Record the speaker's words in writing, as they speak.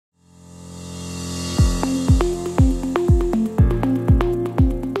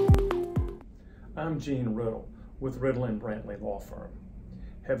Gene Riddle with Riddle Brantley Law Firm.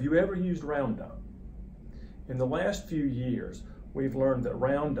 Have you ever used Roundup? In the last few years, we've learned that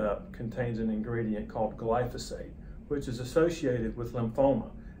Roundup contains an ingredient called glyphosate, which is associated with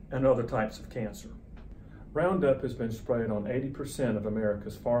lymphoma and other types of cancer. Roundup has been sprayed on 80% of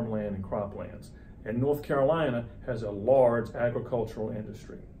America's farmland and croplands, and North Carolina has a large agricultural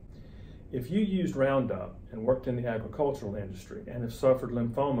industry. If you used Roundup and worked in the agricultural industry and have suffered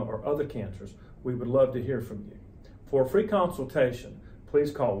lymphoma or other cancers, we would love to hear from you. For a free consultation,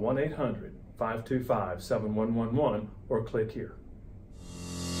 please call 1-800-525-7111 or click here.